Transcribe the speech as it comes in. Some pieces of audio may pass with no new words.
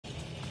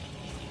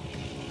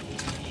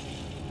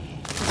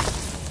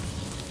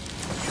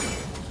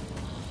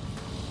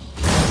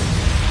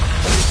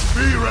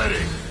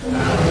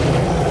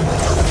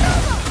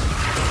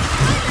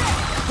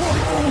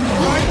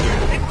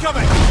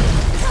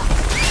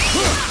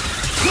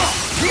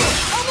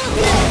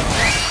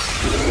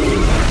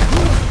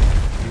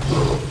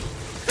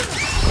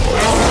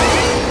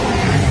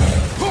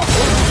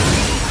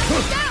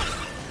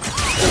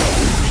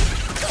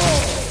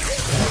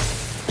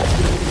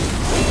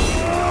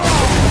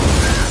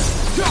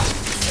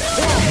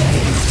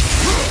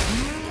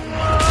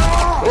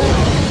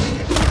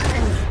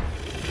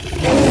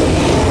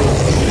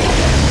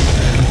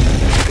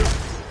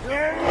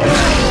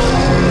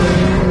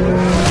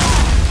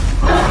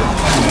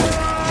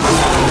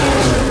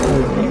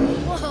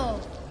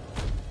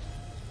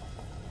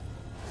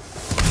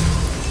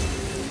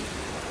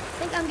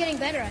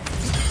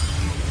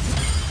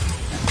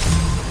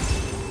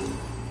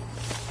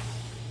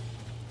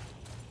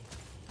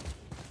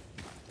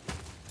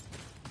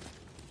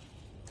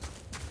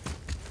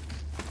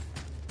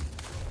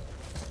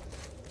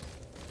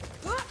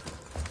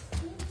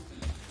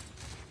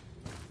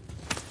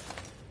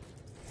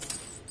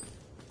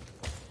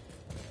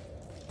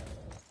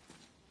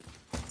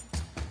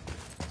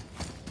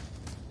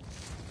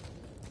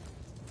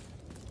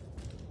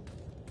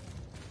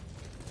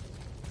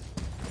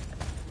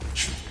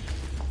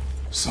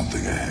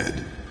something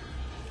ahead.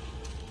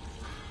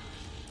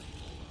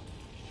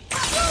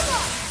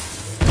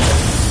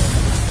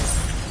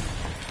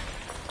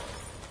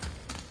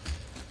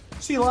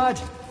 See, lad,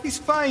 he's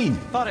fine.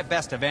 Thought it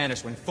best to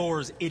vanish when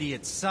Thor's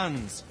idiot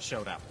sons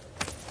showed up.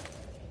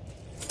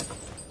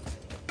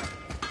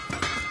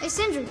 Hey,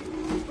 Sindri,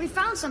 we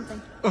found something.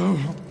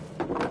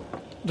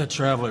 The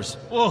travelers.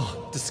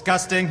 Oh,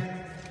 disgusting.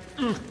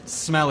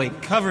 Smelly,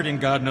 covered in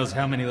God knows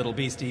how many little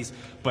beasties,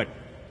 but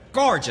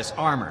gorgeous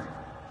armor.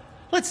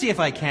 Let's see if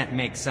I can't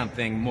make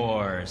something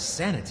more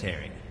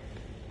sanitary.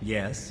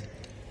 Yes?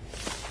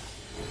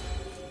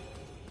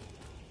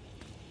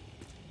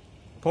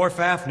 Poor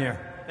Fafnir.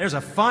 There's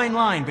a fine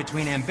line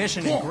between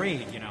ambition and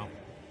greed, you know.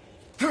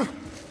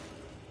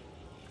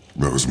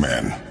 Those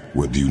men,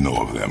 what do you know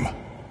of them?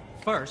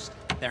 First,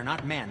 they're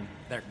not men,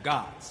 they're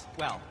gods.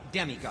 Well,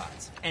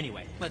 demigods.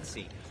 Anyway, let's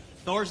see.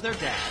 Thor's their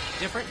dad,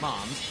 different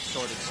moms,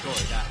 sordid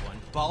story that one.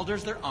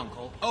 Baldur's their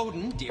uncle,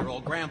 Odin, dear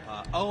old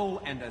grandpa.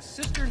 Oh, and a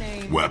sister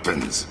named...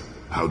 Weapons.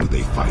 How do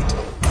they fight?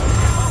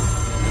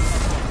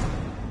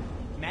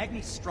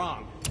 Magni's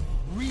strong.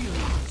 Really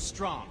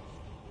strong.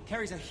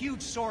 Carries a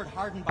huge sword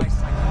hardened by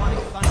cyclonic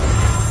thunder.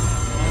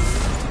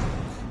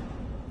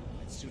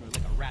 I'd sooner lick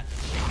a rat than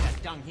shake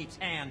that dung heap's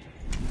hand.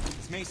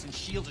 His mace and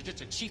shields are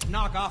just a cheap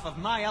knockoff of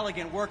my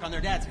elegant work on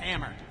their dad's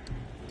hammer.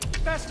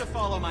 Best to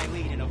follow my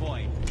lead and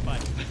avoid,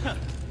 but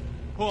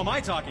who am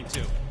I talking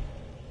to?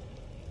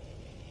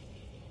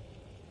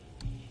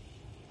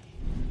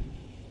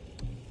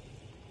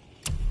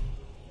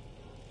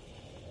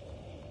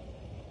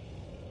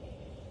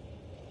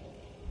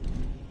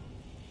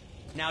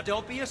 Now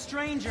don't be a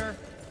stranger.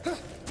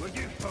 Would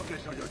you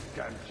focus on your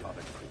damn job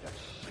and quit that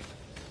shit?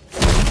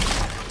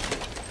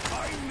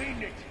 I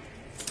mean it!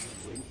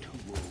 You went to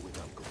war with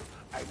Uncle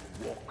and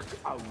walked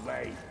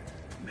away.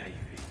 Maybe.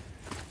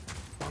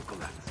 Uncle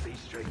hasn't seen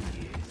straight in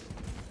years.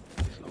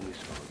 As long as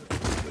Father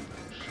doesn't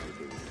show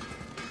the way.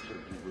 So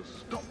you will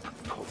stop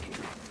talking,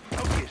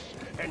 focus,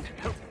 and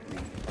help me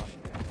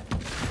find out.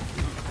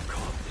 I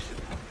can't listen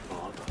to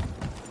Father.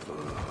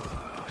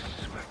 I'll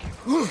smack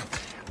you.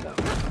 No,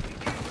 be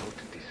careful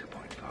to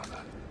disappoint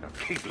Father. Now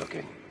keep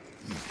looking.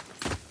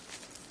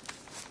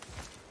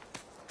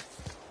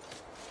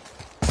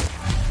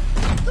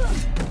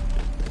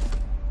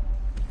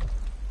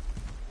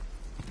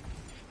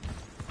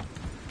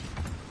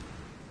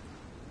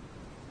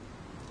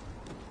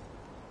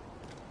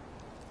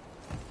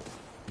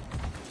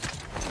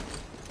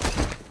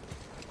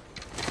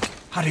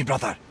 Hurry,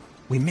 brother.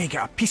 We may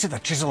get a piece of the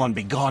chisel and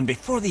be gone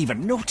before they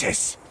even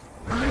notice.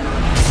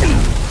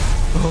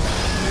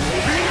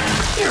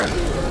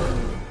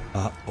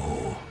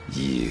 Uh-oh.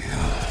 Yeah.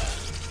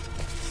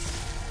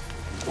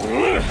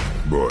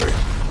 Boy.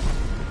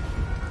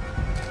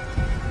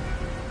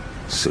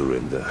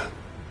 Surrender.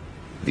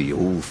 The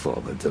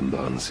All-Father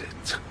demands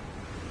it.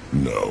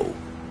 No.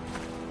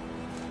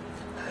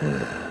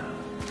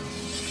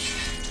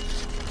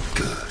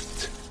 Good.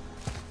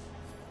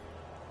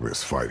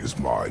 This fight is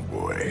mine,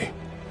 boy.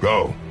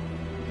 Go.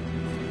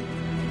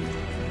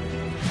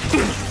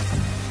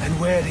 And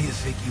where do you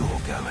think you're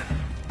going?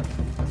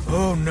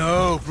 Oh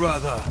no,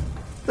 brother.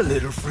 The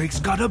little freak's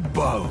got a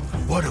bow.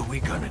 What are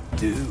we gonna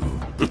do?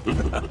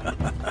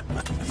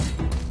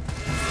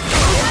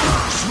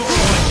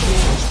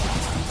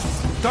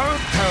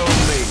 Don't tell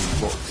me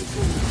what to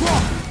do.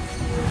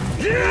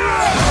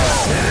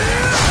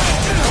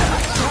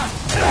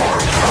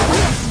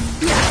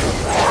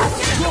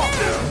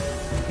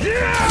 You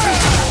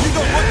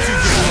got what to do.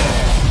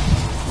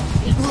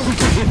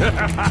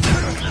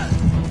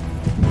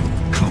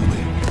 Come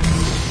in.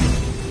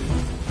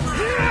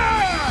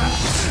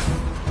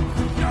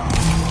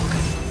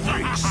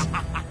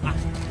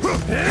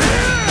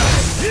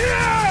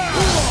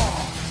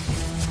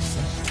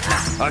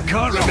 I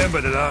can't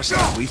remember the last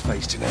time we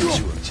faced an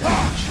actual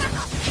challenge.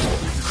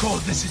 You call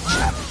this a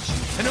challenge?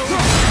 An old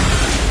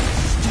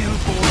steel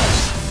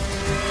boys.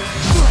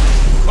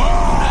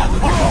 Have a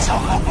good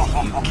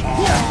time, you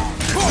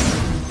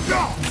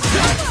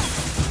can.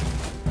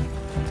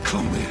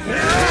 Come here.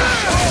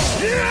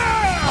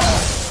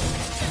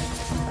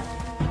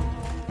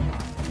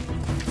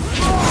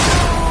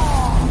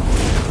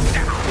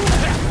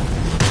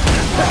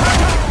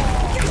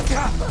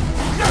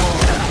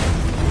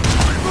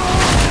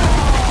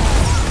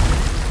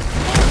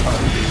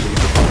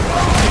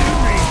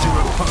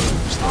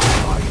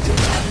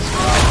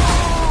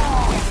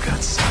 We've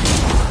got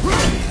something.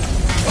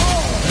 I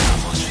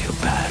almost feel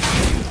bad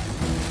for you.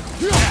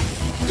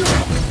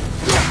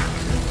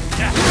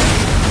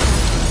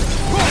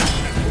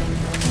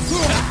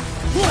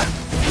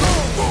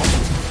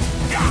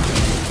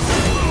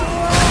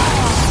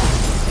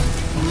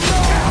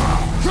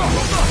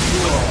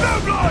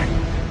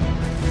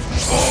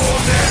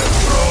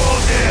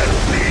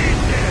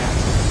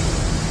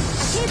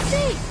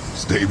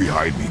 Stay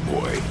behind me,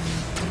 boy.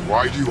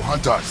 Why do you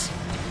hunt us?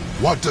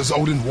 What does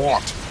Odin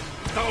want?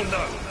 Oh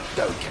no,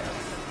 don't care.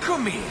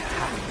 Come here,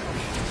 Harry.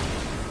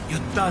 You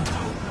done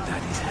hold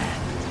Daddy's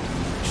hand.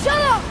 Shut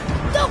up!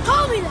 Don't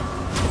call me that!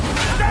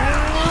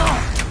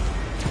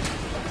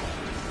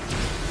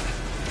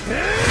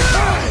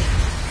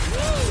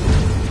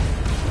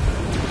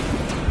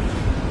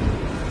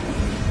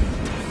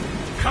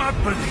 Can't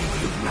believe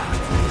you've not.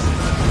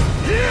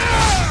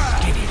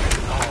 Skinny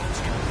little holes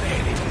can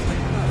barely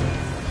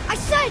move. I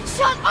said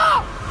shut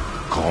up!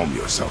 Calm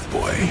yourself,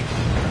 boy.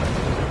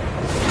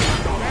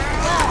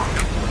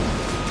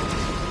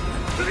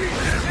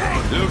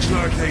 Looks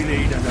like they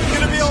need another.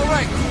 Gonna be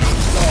alright.